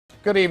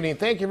Good evening.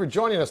 Thank you for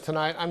joining us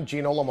tonight. I'm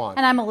Gino Lamont.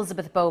 And I'm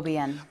Elizabeth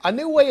Bobian. A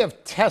new way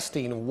of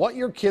testing what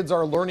your kids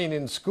are learning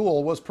in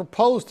school was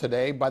proposed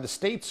today by the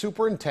State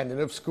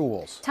Superintendent of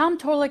Schools. Tom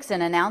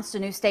Torlakson announced a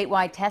new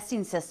statewide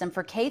testing system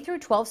for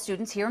K-12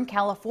 students here in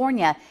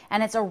California,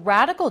 and it's a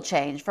radical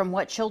change from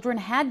what children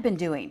had been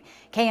doing.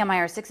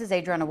 KMIR-6's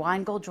Adriana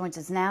Weingold joins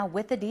us now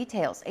with the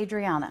details.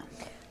 Adriana.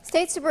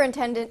 State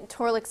Superintendent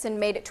Torlakson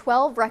made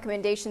 12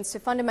 recommendations to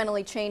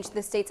fundamentally change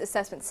the state's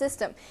assessment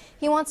system.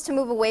 He wants to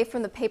move away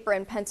from the paper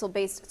and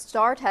pencil-based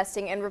STAR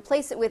testing and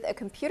replace it with a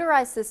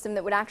computerized system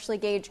that would actually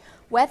gauge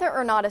whether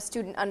or not a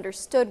student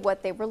understood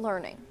what they were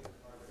learning.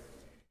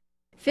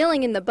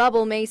 Filling in the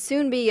bubble may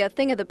soon be a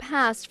thing of the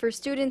past for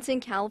students in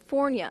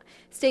California.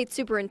 State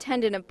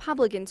Superintendent of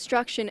Public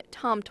Instruction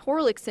Tom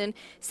Torlakson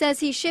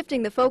says he's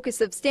shifting the focus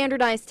of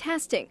standardized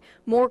testing,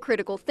 more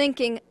critical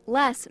thinking,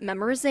 less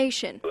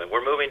memorization.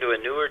 We're moving to a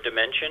newer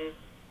dimension,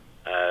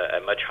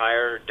 a much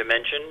higher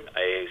dimension,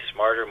 a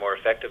smarter, more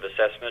effective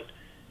assessment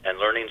and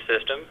learning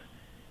system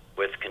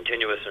with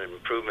continuous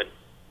improvement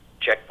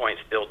checkpoints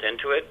built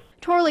into it.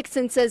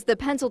 Torlakson says the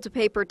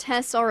pencil-to-paper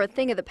tests are a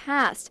thing of the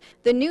past.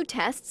 The new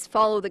tests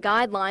follow the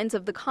guidelines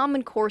of the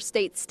Common Core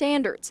state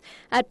standards.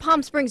 At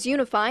Palm Springs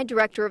Unified,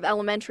 Director of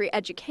Elementary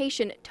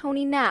Education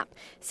Tony Knapp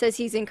says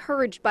he's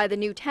encouraged by the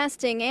new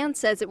testing and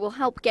says it will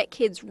help get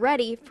kids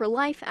ready for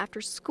life after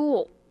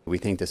school. We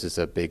think this is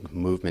a big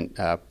movement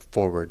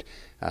forward,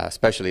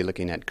 especially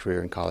looking at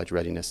career and college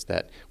readiness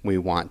that we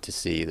want to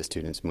see the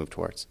students move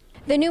towards.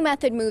 The new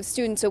method moves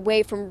students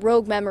away from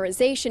rogue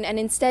memorization and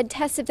instead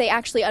tests if they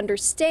actually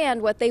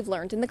understand what they've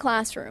learned in the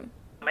classroom.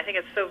 I think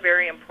it's so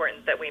very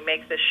important that we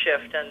make this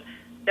shift and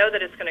know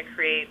that it's going to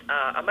create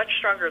a much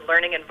stronger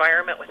learning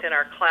environment within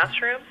our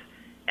classrooms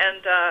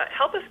and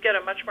help us get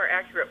a much more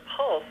accurate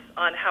pulse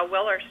on how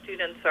well our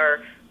students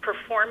are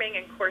performing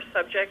in core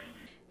subjects.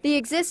 The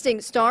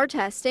existing STAR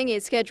testing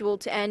is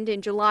scheduled to end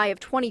in July of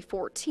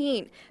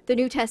 2014. The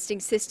new testing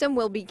system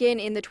will begin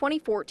in the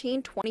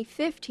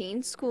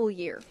 2014-2015 school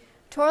year.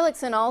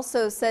 Torlakson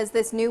also says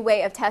this new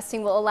way of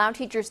testing will allow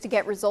teachers to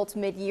get results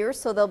mid-year,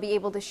 so they'll be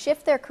able to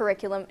shift their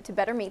curriculum to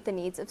better meet the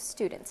needs of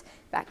students.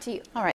 Back to you. All right.